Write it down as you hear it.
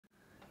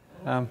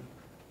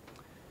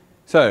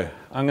So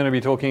I'm going to be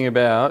talking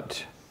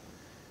about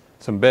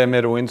some bare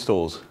metal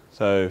installs.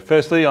 So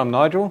firstly, I'm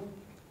Nigel,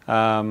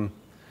 and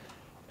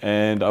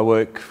I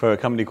work for a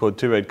company called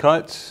Two Red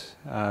Kites.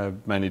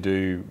 Mainly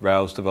do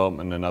Rails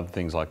development and other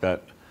things like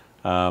that.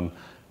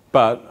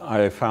 But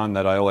I found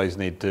that I always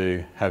need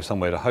to have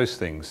somewhere to host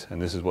things,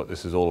 and this is what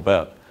this is all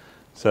about.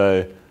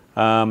 So,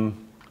 so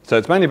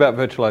it's mainly about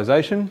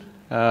virtualization,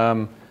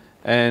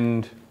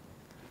 and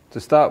to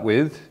start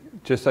with,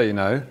 just so you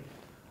know,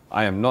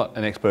 I am not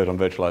an expert on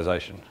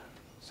virtualization.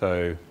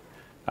 So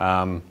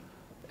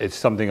it's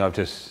something I've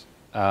just,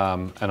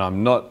 and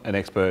I'm not an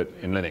expert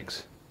in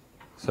Linux.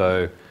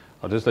 So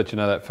I'll just let you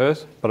know that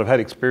first, but I've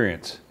had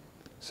experience.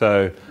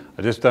 So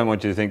I just don't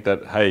want you to think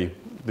that, hey,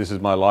 this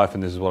is my life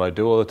and this is what I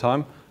do all the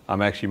time.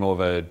 I'm actually more of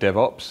a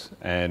DevOps,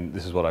 and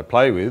this is what I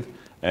play with,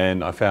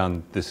 and I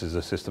found this is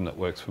a system that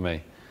works for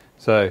me.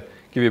 So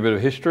give you a bit of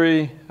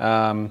history.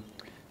 10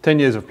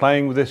 years of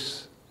playing with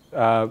this,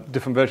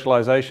 different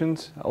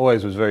virtualizations. I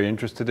always was very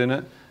interested in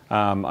it.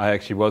 I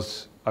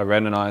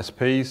ran an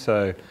ISP,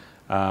 so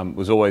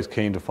was always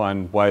keen to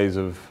find ways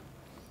of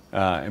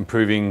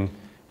improving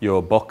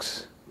your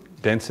box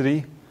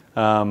density.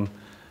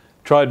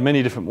 Tried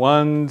many different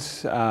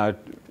ones,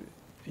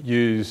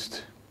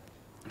 used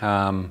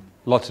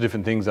lots of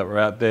different things that were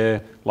out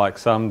there, like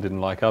some,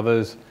 didn't like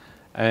others.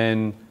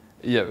 And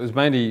yeah, it was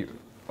mainly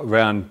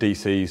around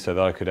DC so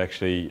that I could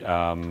actually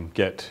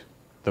get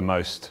the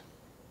most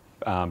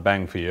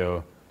bang for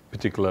your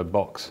particular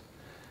box.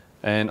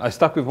 And I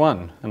stuck with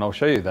one, and I'll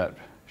show you that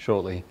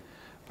shortly.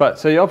 But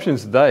so your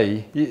options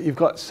today, you've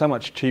got so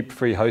much cheap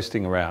free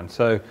hosting around.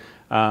 So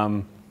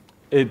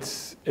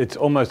it's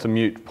almost a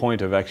moot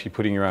point of actually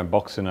putting your own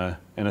box in a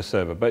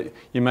server. But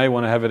you may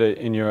want to have it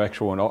in your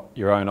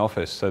your own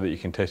office so that you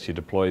can test your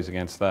deploys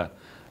against that.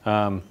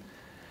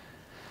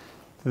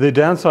 The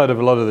downside of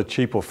a lot of the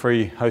cheap or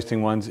free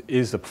hosting ones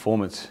is the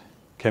performance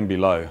can be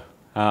low.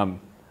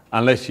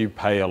 Unless you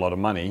pay a lot of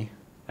money,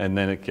 and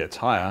then it gets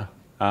higher.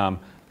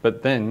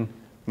 But then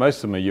most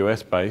of them are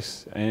US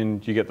based,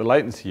 and you get the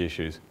latency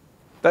issues.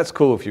 That's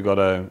cool if you've got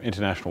an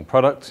international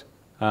product,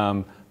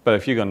 but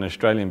if you've got an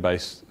Australian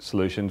based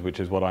solutions, which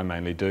is what I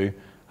mainly do,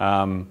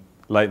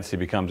 latency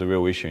becomes a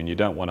real issue, and you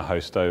don't want to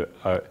host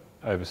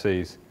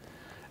overseas.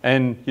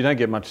 And you don't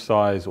get much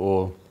size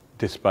or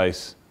disk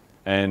space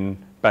and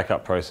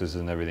backup processes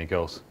and everything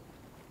else.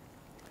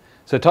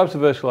 So types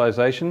of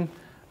virtualization.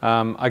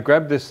 I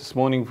grabbed this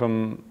morning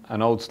from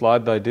an old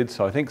slide that I did,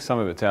 so I think some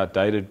of it's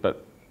outdated,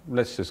 but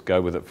let's just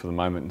go with it for the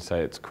moment and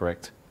say it's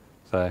correct.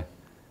 So,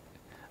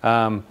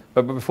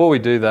 but before we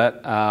do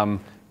that,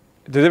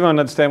 does everyone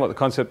understand what the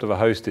concept of a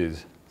host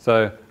is?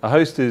 So a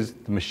host is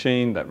the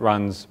machine that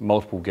runs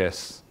multiple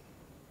guests,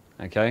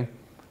 okay?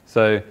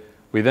 So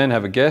we then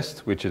have a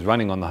guest, which is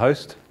running on the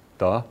host,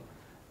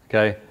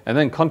 okay? And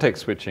then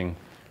context switching.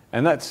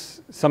 And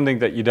that's something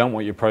that you don't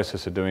want your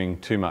processor doing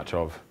too much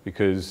of,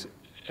 because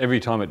every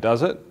time it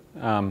does it,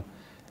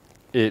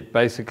 it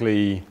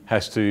basically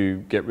has to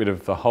get rid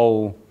of the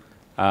whole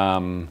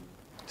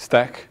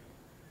stack,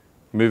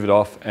 move it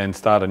off, and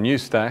start a new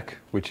stack,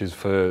 which is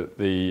for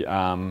the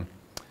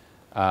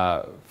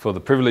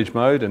privilege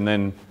mode, and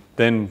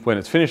then when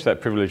it's finished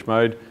that privilege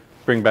mode,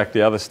 bring back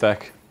the other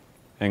stack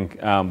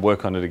and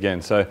work on it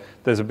again. So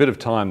there's a bit of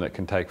time that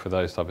can take for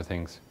those type of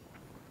things.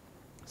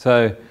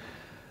 So,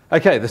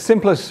 okay, the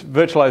simplest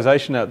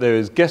virtualization out there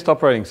is guest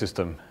operating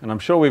system, and I'm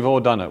sure we've all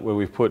done it, where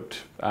we've put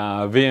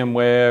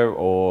VMware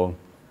or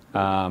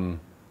VMware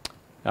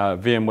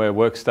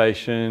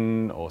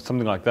Workstation or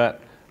something like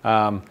that.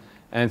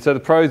 And so the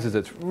pros is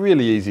it's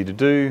really easy to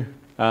do.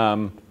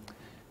 And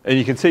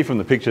you can see from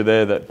the picture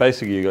there that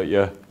basically you've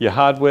got your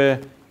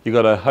hardware, you've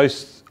got a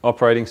host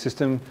operating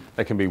system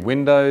that can be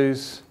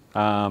Windows,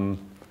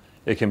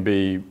 it can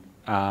be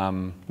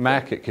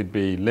Mac, it could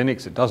be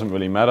Linux, it doesn't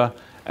really matter.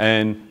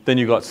 And then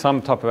you've got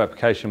some type of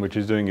application which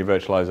is doing your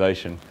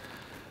virtualization.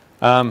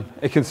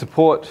 It can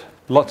support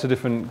lots of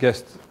different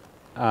guest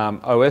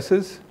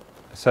OSs.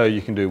 So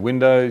you can do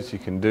Windows, you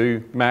can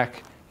do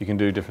Mac, you can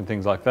do different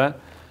things like that.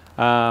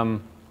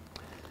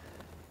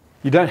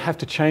 You don't have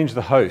to change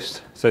the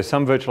host. So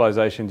some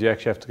virtualizations, you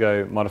actually have to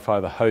go modify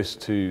the host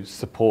to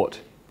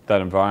support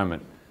that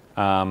environment.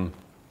 And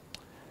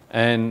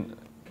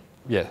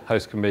yeah,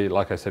 host can be,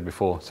 like I said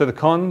before. So the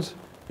cons,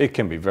 it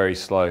can be very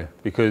slow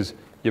because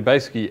you're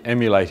basically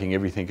emulating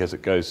everything as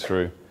it goes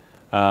through.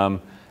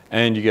 And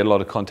you get a lot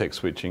of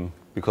context switching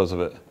because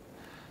of it.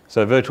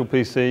 So virtual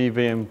PC,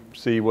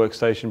 VMC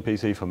Workstation,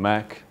 PC for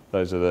Mac,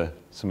 those are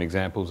some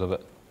examples of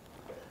it.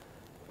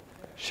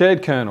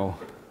 Shared kernel.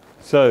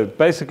 So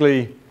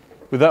basically,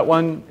 with that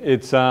one,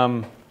 it's,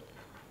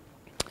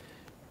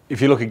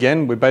 if you look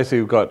again, we've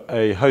got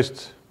a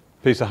host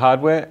piece of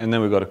hardware, and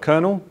then we've got a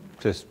kernel,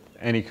 just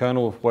any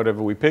kernel of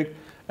whatever we pick,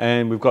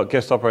 and we've got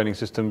guest operating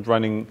systems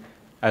running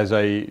as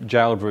a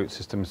jailed root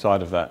system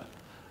inside of that.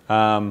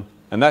 And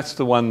that's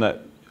the one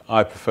that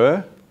I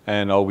prefer,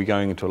 and I'll be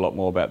going into a lot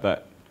more about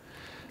that.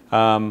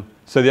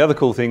 So the other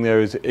cool thing there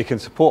is it can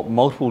support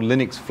multiple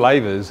Linux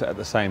flavors at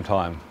the same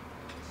time.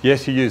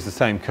 yes, you use the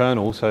same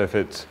kernel, so if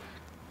it's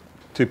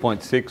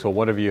 2.6 or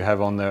whatever you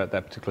have on there at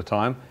that particular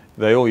time,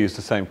 they all use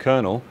the same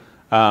kernel,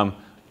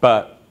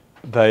 but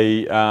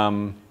they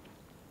can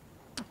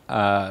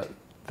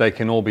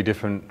all be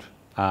different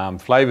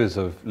flavors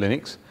of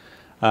Linux.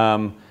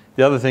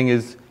 The other thing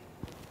is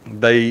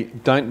they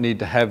don't need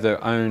to have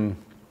their own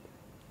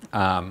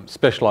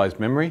specialized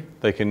memory.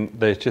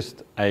 There's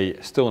just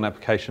still an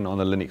application on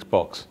a Linux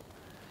box.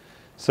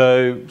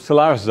 So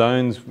Solaris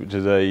Zones, which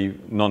is a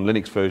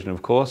non-Linux version,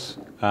 of course,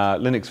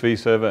 Linux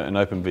vServer and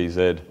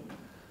OpenVZ.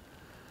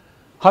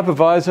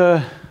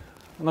 Hypervisor,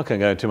 I'm not going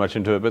to go too much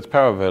into it, but it's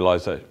power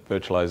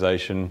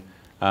virtualization.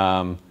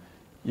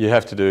 You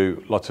have to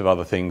do lots of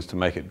other things to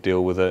make it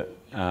deal with it.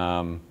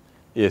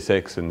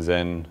 ESX and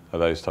Zen are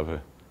those type of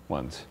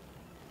ones.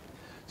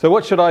 So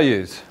what should I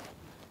use?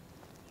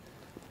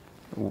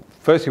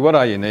 Firstly, what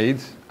are your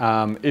needs?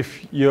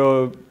 If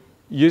you're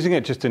using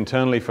it just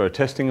internally for a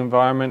testing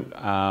environment,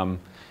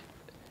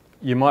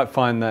 you might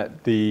find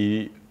that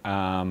the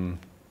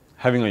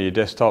having on your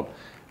desktop,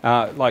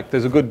 like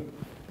there's a good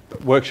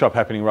workshop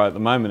happening right at the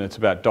moment. It's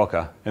about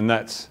Docker, and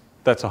that's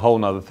a whole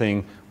nother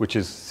thing, which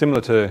is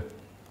similar to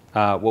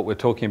what we're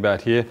talking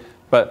about here,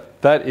 but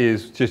that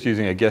is just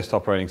using a guest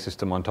operating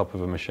system on top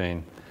of a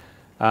machine.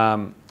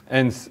 And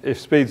if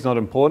speed's not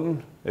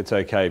important, it's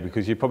okay,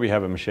 because you probably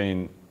have a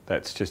machine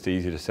that's just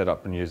easy to set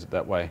up and use it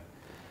that way.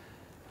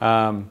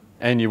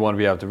 And you want to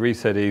be able to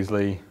reset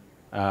easily.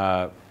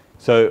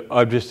 So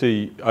I'd just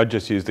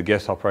use the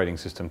guest operating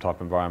system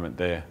type environment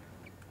there.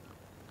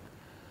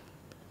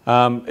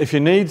 If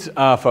your needs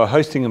are for a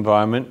hosting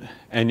environment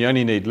and you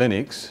only need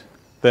Linux,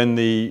 then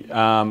the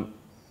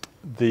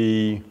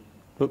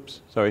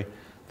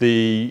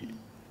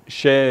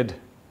shared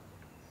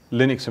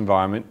Linux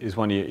environment is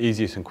one of your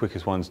easiest and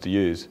quickest ones to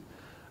use.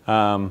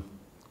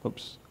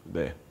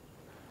 There.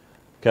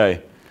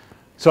 Okay,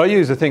 so I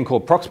use a thing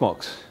called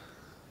Proxmox.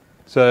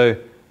 So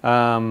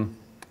now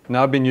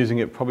I've been using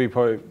it probably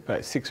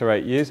about 6 or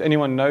 8 years.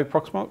 Anyone know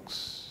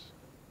Proxmox?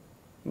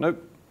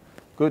 Nope.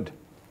 Good.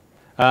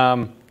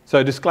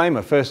 So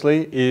disclaimer,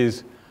 firstly,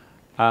 is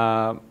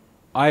I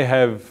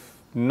have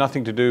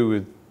nothing to do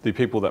with the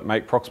people that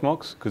make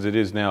Proxmox, because it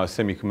is now a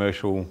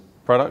semi-commercial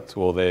product,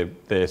 or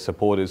their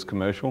support is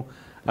commercial.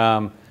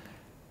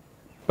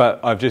 But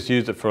I've just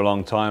used it for a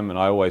long time, and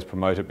I always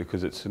promote it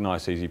because it's a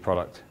nice, easy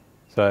product.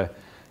 So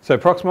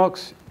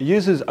Proxmox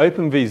uses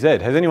OpenVZ.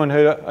 Has anyone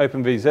heard of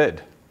OpenVZ?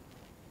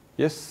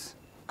 Yes?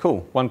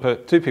 Cool.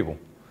 2 people.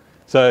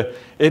 So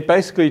it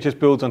basically just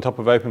builds on top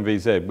of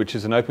OpenVZ, which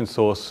is an open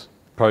source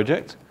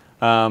project.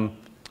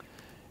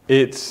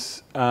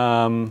 It's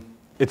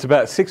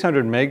about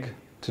 600 meg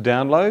to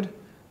download,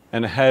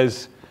 and it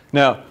has...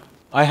 Now,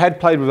 I had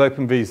played with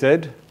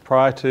OpenVZ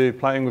prior to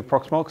playing with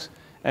Proxmox,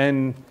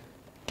 and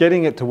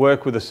getting it to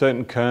work with a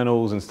certain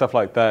kernels and stuff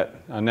like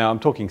that, now I'm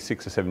talking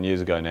 6 or 7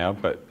 years ago now,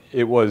 but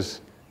it was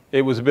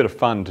a bit of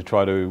fun to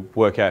try to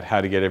work out how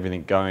to get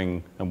everything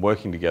going and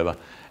working together.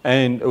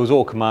 And it was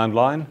all command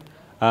line.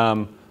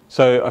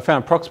 So I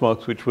found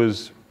Proxmox, which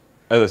was,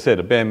 as I said,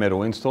 a bare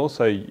metal install.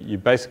 So you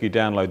basically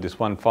download this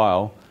one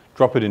file,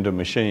 drop it into a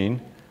machine,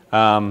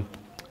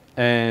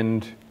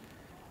 and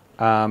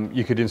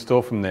you could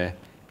install from there.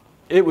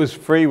 It was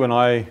free when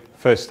I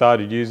first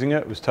started using it.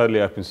 It was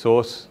totally open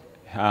source.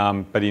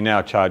 But he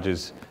now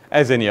charges,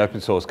 as any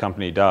open source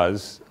company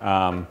does,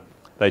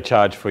 they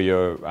charge for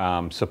your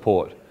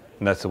support,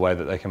 and that's the way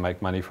that they can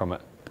make money from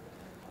it.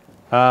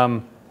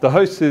 The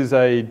host is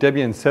a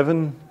Debian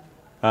 7.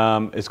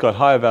 It's got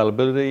high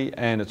availability,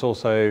 and it's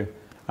also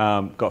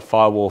got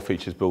firewall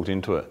features built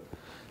into it.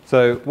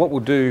 So what we'll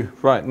do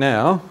right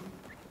now,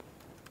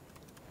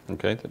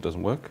 okay, that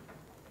doesn't work.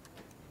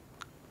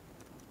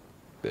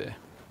 There.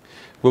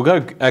 We'll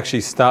go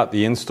actually start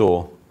the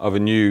install of a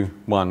new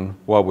one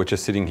while we're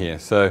just sitting here.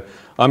 So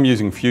I'm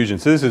using Fusion.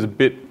 So this is a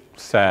bit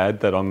sad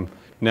that I'm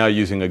now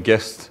using a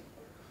guest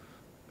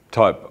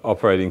type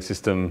operating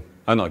system.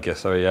 Not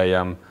guest, sorry,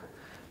 a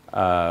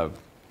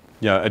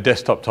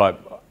desktop type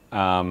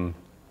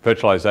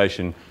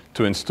virtualization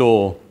to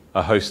install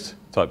a host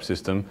type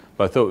system.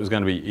 But I thought it was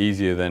going to be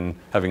easier than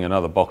having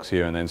another box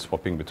here and then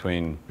swapping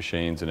between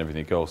machines and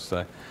everything else.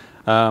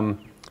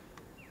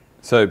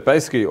 So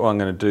basically what I'm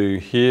going to do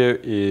here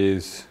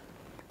is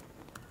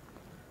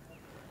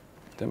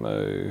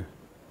demo,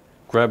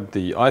 grab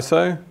the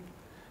ISO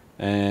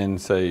and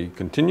say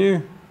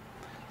continue.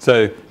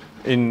 So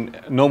in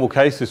normal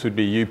case, this would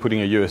be you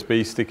putting a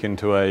USB stick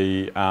into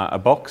a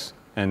box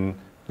and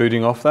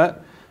booting off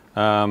that.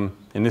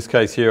 In this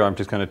case here, I'm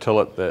just going to tell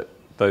it that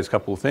those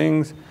couple of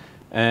things,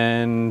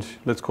 and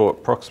let's call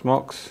it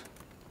Proxmox.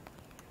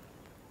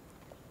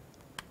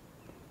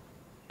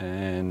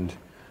 And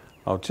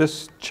I'll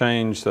just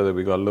change so that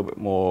we've got a little bit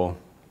more.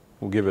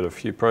 We'll give it a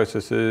few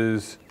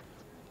processes.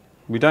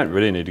 We don't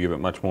really need to give it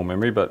much more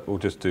memory, but we'll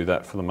just do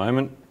that for the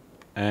moment.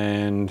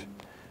 And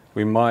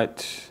we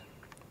might,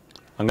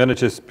 I'm going to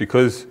just,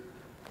 because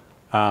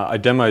I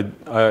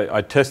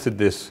tested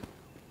this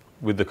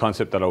with the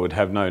concept that I would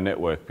have no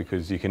network,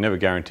 because you can never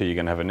guarantee you're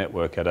going to have a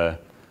network at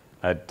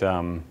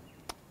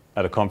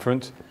at a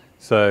conference.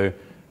 So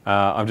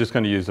I'm just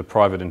going to use a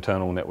private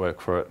internal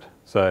network for it.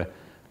 So,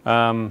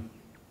 and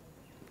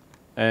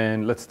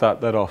let's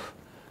start that off.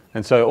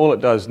 And so all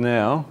it does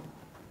now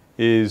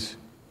is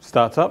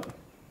starts up,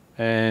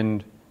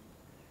 and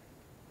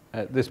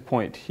at this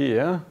point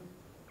here,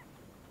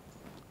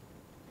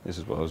 this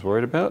is what I was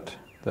worried about,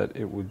 that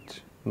it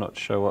would not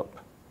show up.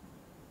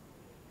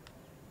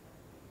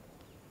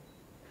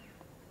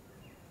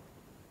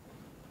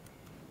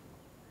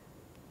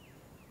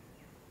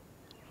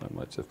 I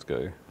might just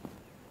go,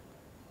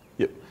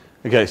 yep.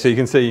 Okay, so you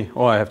can see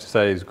all I have to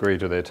say is agree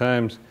to their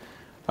terms.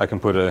 I can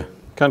put a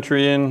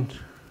country in.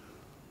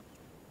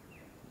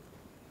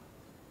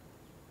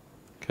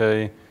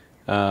 Okay,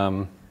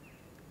 I'll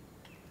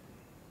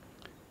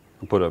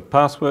put a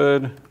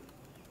password.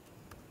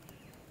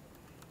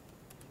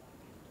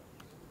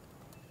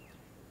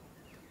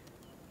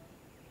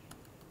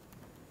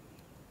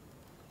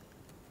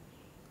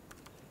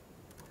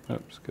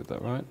 Oops, get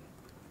that right.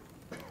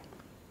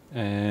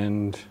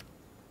 And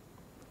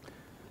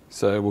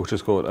so we'll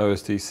just call it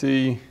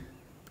osdc.com.au,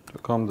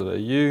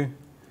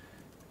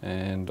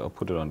 and I'll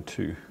put it on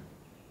 2.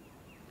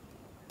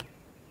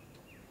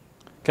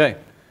 Okay,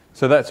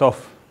 so that's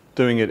off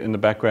doing it in the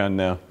background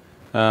now.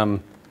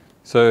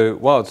 So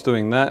while it's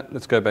doing that,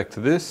 let's go back to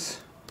this.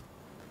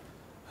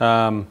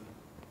 So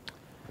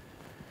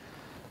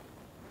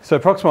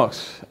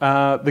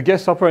Proxmox, the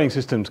guest operating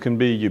systems can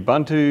be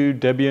Ubuntu,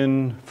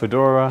 Debian,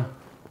 Fedora.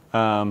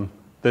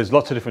 There's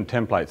lots of different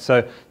templates.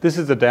 So this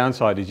is the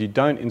downside, is you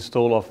don't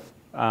install off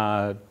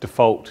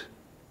default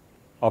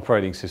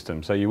operating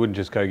system. So you wouldn't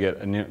just go get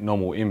a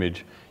normal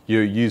image. You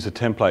use a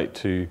template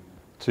to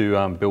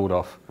build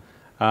off.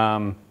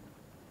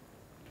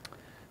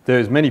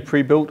 There's many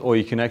pre-built, or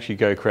you can actually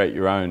go create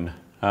your own.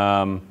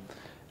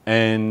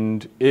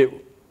 And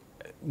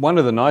one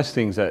of the nice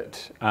things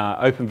that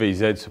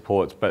OpenVZ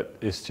supports, but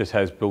this just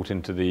has built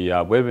into the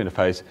web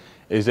interface,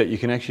 is that you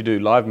can actually do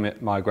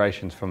live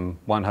migrations from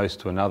one host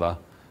to another.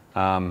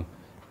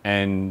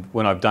 And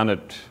when I've done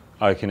it,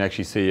 I can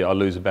actually see I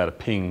lose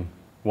about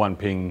one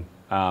ping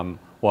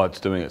while it's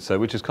doing it, so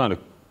which is kind of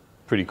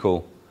pretty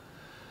cool.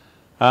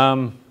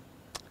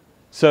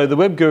 So the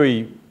web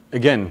GUI,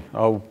 again,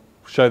 I'll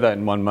show that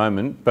in one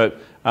moment,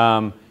 but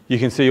you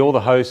can see all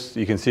the hosts,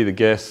 you can see the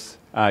guests,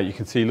 you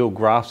can see little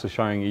graphs of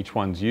showing each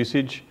one's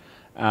usage.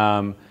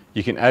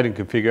 You can add and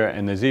configure,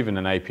 and there's even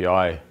an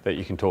API that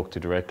you can talk to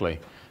directly.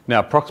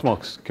 Now,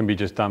 Proxmox can be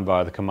just done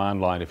via the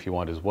command line if you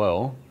want as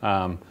well,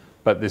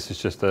 but this is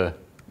just an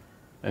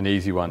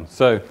easy one.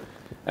 So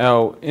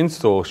our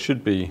install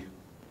should be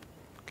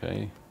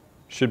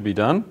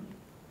done.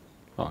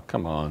 Oh,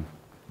 come on.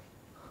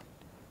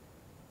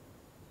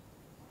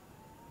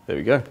 There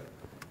we go.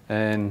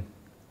 And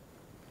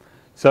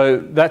so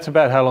that's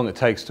about how long it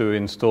takes to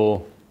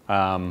install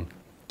on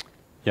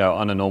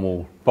a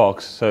normal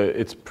box. So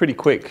it's pretty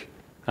quick.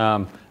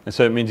 And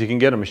so it means you can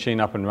get a machine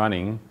up and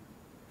running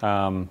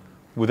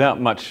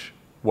without much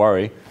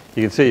worry.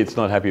 You can see it's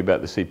not happy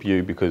about the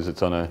CPU because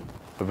it's on a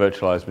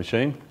virtualized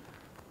machine.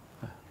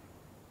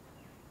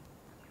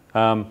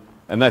 And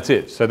that's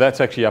it. So that's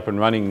actually up and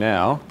running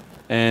now.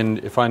 And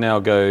if I now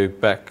go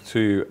back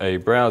to a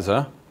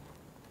browser,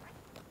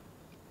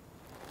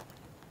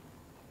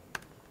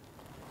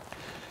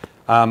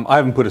 I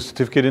haven't put a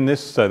certificate in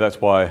this, so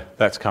that's why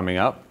that's coming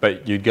up.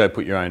 But you'd go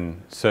put your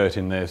own cert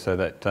in there so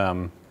that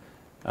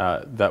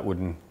that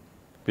wouldn't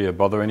be a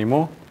bother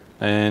anymore.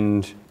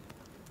 And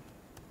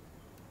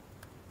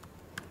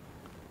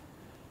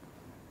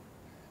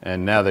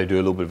now they do a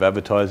little bit of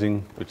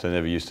advertising, which they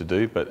never used to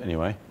do, but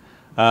anyway.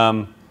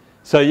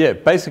 So yeah,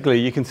 basically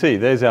you can see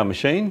there's our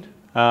machine.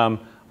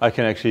 I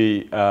can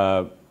actually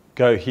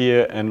go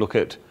here and look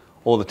at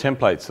all the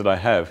templates that I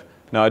have.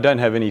 Now I don't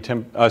have any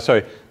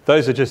sorry,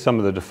 those are just some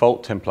of the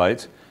default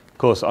templates. Of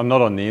course, I'm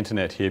not on the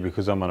internet here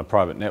because I'm on a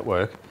private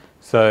network.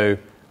 So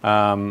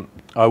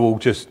I'll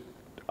just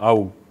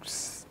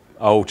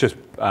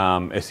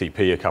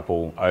SCP a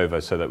couple over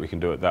so that we can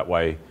do it that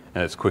way,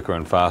 and it's quicker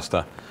and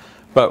faster.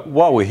 But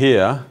while we're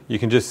here, you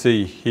can just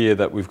see here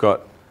that we've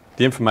got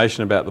the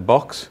information about the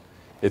box,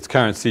 its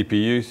current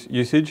CPU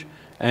usage,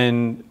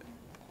 and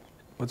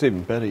what's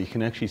even better, you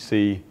can actually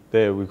see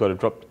there we've got a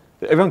drop.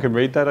 Everyone can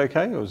read that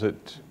okay, or is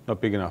it not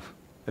big enough?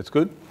 It's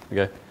good?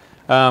 Okay.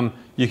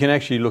 You can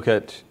actually look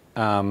at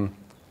an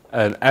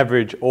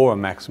average or a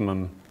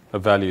maximum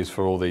of values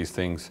for all these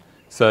things.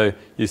 So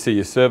you see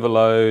your server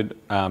load,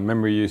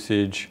 memory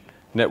usage,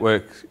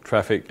 network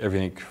traffic,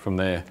 everything from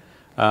there.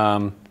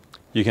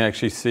 You can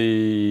actually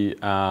see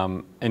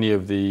any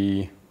of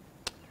the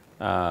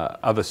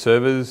other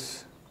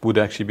servers would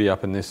actually be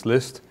up in this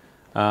list.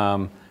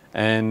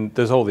 And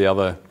there's all the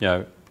other,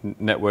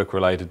 network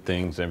related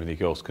things,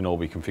 everything else can all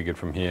be configured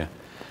from here.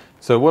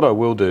 So what I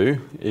will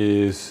do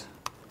is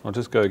I'll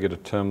just go get a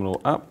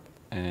terminal up,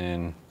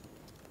 and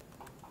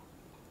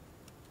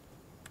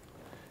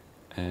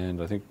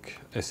I think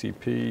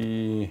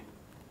SCP,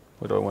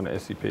 what do I want to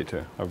SCP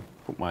to? I've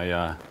put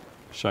my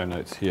show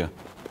notes here.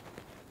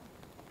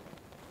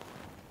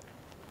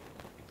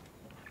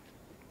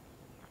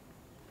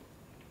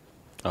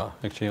 Oh,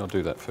 actually, I'll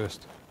do that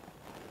first.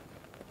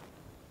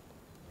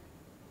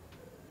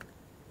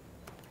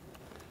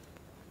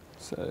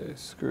 So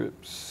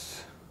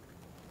scripts.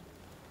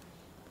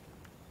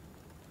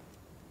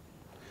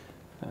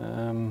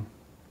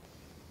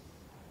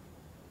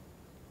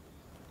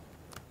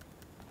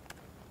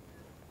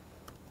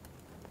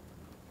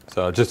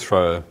 So I'll just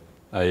throw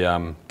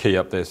a key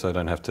up there so I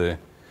don't have to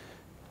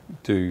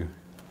do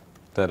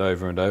that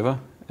over and over.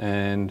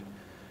 And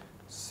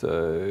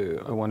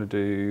so I want to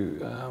do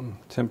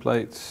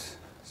templates,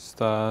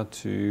 star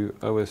to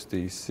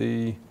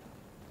OSDC.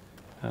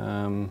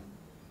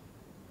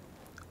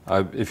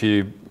 If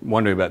you're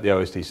wondering about the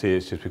OSDC,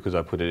 it's just because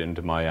I put it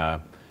into my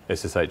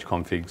SSH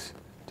configs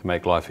to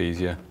make life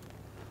easier.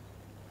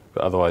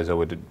 But otherwise I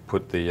would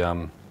put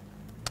the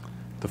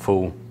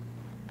full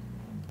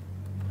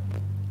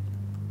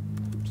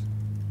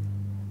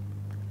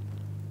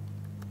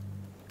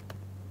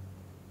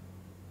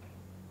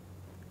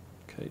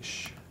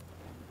cache.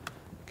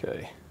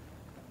 Okay.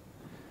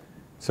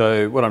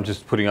 So what I'm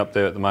just putting up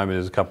there at the moment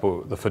is a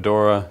couple, the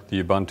Fedora,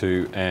 the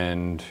Ubuntu,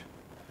 and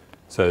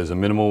so there's a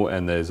minimal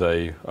and there's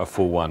a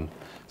full one.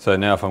 So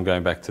now if I'm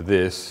going back to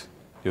this,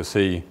 you'll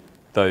see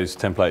those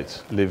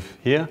templates live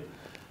here.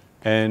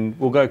 And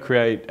we'll go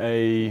create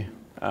a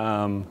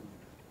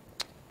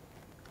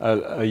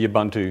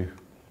Ubuntu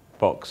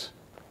box.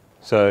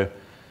 So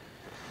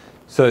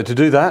to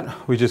do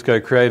that, we just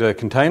go create a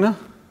container.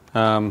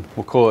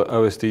 We'll call it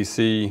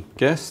OSDC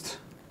guest.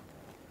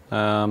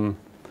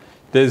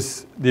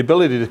 There's the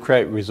ability to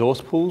create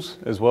resource pools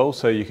as well,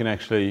 so you can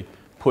actually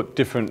put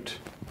different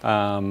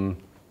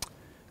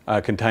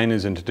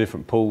containers into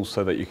different pools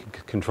so that you can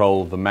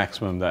control the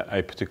maximum that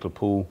a particular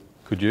pool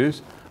could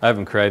use. I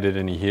haven't created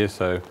any here,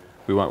 so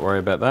we won't worry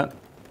about that.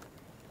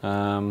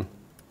 Am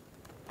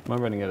I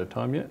running out of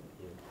time yet?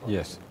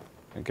 Yes.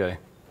 Okay.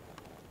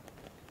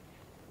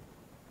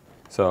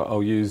 So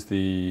I'll use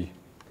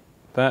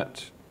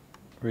that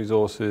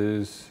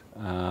resources.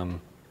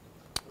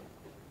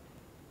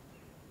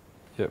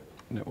 Yep,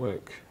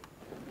 network.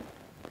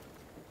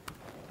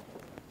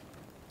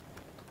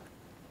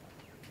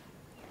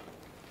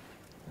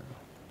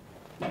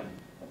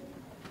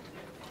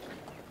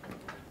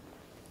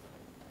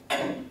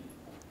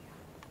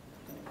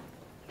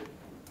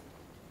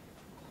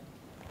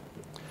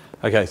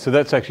 Okay, so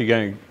that's actually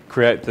going to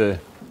create the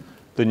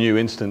new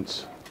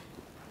instance,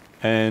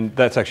 and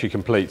that's actually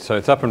complete. So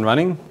it's up and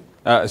running.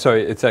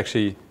 Sorry, it's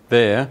actually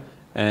there,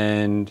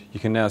 and you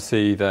can now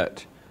see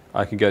that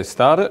I can go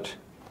start it,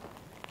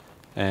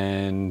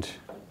 and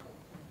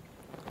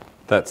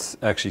that's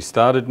actually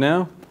started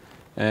now.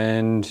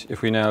 And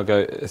if we now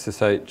go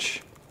SSH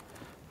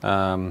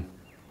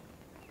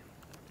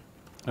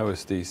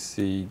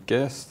OSDC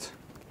guest.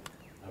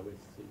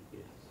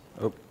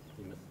 Oh.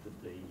 You must have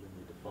the when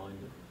you define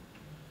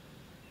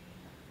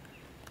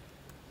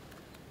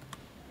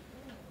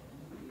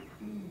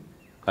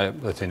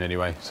it. That's in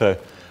anyway. So,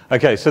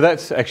 okay, so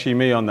that's actually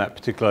me on that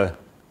particular,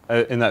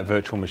 in that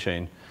virtual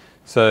machine.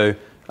 So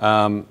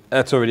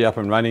that's already up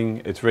and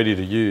running. It's ready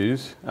to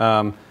use.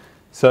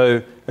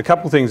 So a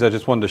couple of things I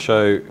just wanted to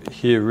show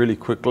here really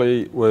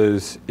quickly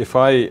was if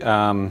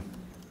I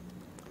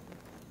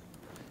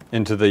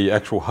into the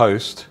actual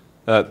host,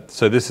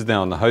 so this is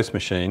now on the host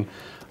machine,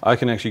 I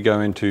can actually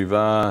go into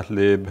var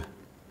lib.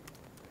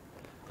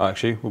 Oh,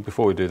 actually, well,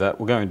 before we do that,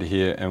 we'll go into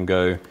here and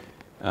go,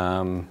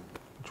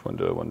 which one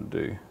do I want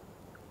to do?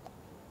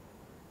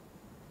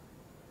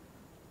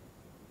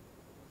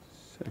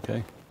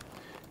 Okay,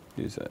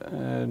 user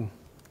add.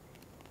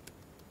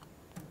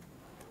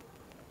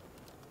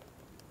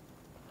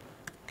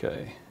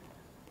 Okay.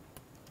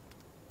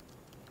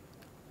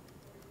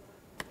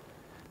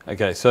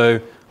 Okay,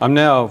 so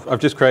I've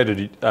just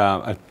created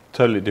a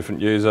totally different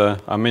user.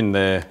 I'm in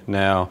there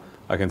now.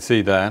 I can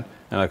see that,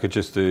 and I could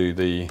just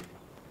do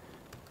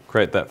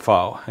create that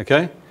file.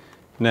 Okay.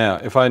 Now,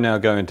 if I now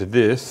go into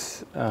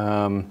this,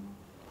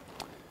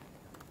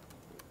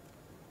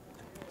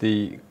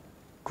 the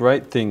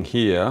great thing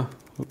here,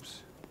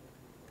 oops,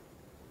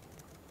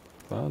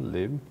 var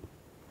lib,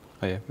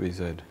 oh yeah,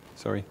 vz,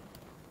 sorry.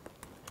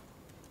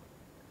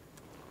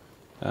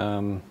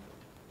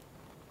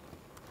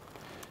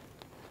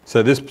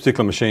 So this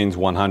particular machine's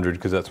 100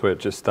 because that's where it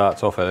just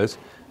starts off as,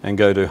 and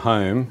go to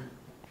home,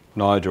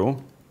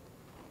 Nigel.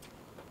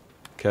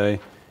 Okay,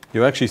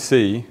 you actually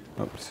see,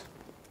 oops,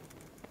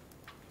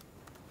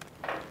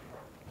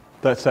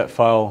 that's that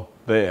file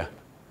there.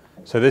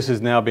 So this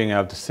is now being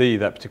able to see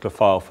that particular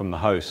file from the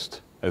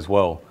host as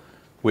well,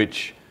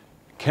 which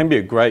can be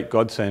a great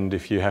godsend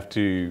if you have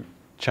to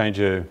change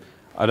I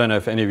don't know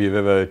if any of you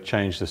have ever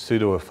changed a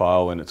sudo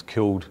file and it's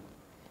killed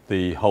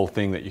the whole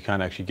thing that you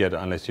can't actually get it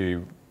unless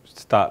you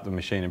start the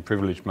machine in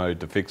privilege mode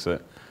to fix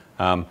it.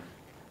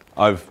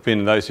 I've been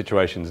in those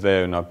situations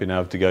there, and I've been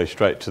able to go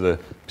straight to the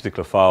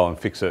particular file and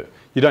fix it.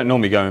 You don't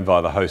normally go in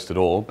via the host at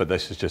all, but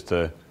this is just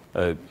a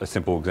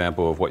simple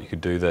example of what you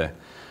could do there.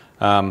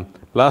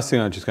 Last thing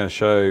I'm just going to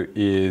show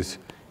is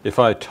if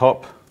I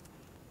top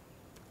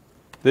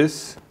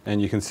this,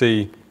 and you can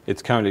see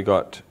it's currently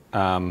got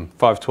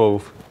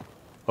 512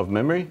 of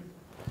memory,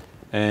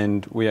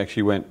 and we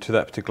actually went to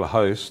that particular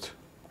host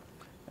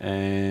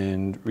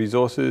and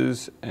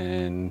resources,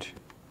 and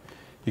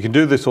you can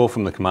do this all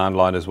from the command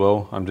line as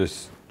well. I'm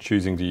just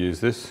choosing to use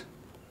this,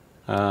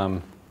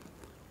 and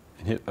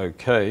hit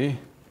OK.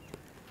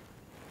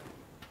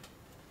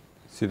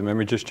 See the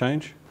memory just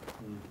change?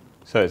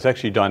 So it's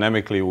actually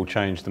dynamically will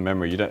change the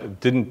memory. You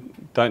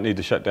don't need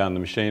to shut down the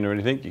machine or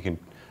anything. You can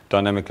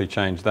dynamically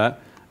change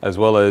that, as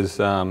well as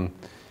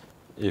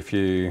if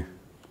you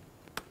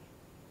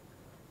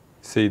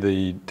see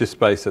the disk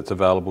space that's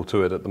available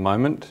to it at the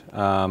moment,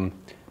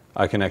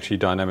 I can actually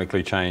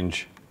dynamically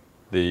change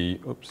the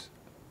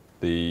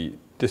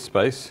disk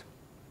space.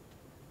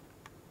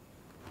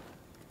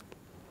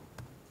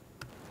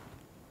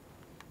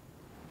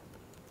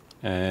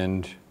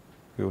 And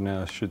we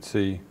now should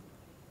see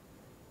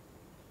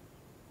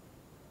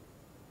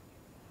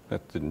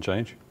that didn't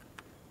change.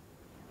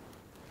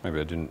 Maybe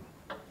I didn't.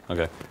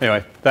 Okay.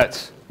 Anyway,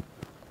 that's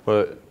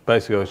well.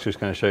 Basically, I was just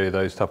going to show you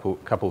those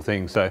couple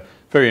things. So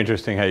very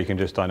interesting how you can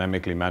just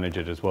dynamically manage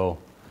it as well.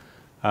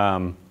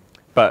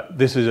 But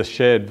this is a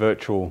shared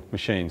virtual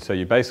machine. So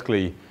you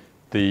basically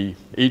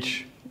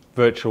each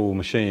virtual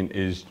machine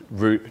is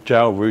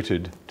jail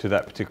rooted to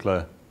that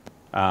particular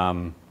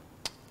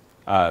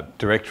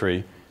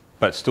directory,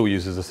 but still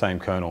uses the same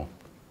kernel.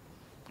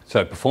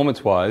 So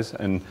performance-wise,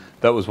 and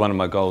that was one of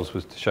my goals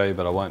was to show you,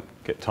 but I won't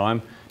get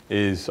time,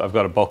 is I've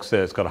got a box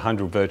there, it's got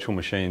 100 virtual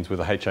machines with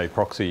a HA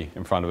proxy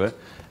in front of it,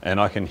 and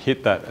I can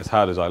hit that as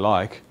hard as I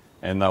like,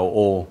 and they'll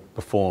all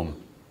perform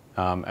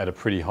at a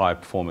pretty high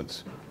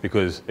performance,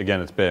 because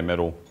again, it's bare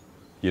metal.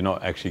 You're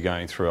not actually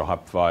going through a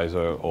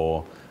hypervisor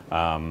or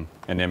an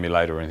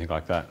emulator or anything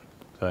like that.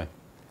 So I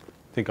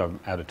think I'm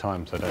out of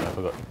time, so I don't know if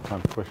I've got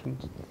time for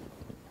questions.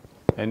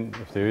 And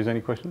if there is any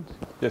questions?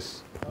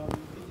 Yes? If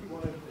you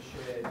wanted a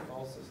shared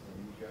file system,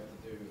 would you have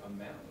to do a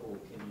mount, or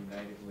can you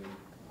natively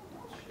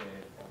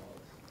share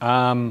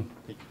files?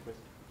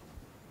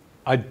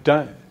 I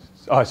don't.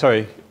 Oh,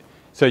 sorry.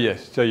 So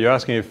yes. So you're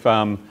asking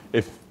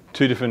if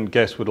two different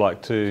guests would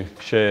like to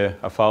share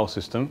a file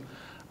system.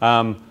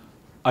 I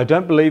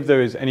don't believe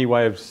there is any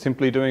way of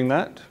simply doing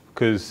that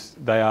because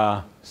they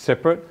are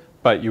separate.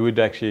 But you would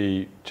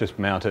actually just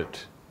mount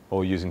it,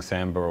 or using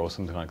Samba or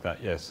something like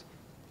that. Yes.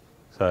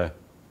 So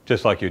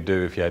just like you'd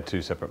do if you had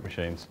two separate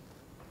machines.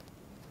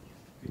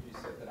 Could you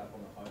set that up on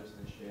the host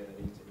and share that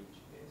into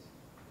each guest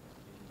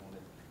if you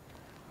wanted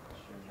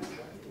to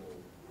share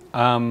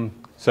that way?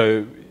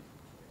 So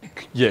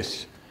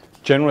yes,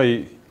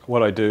 generally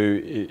what I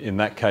do in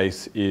that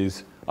case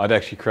is I'd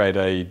actually create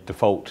a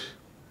default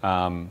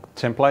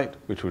template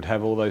which would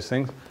have all those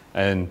things,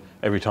 and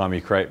every time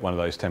you create one of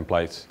those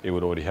templates it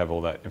would already have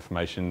all that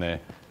information there,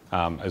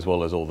 as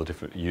well as all the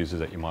different users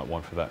that you might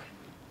want for that.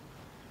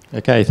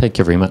 Okay, thank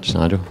you very much,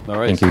 Nigel. No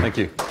worries. Thank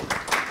you. Thank you.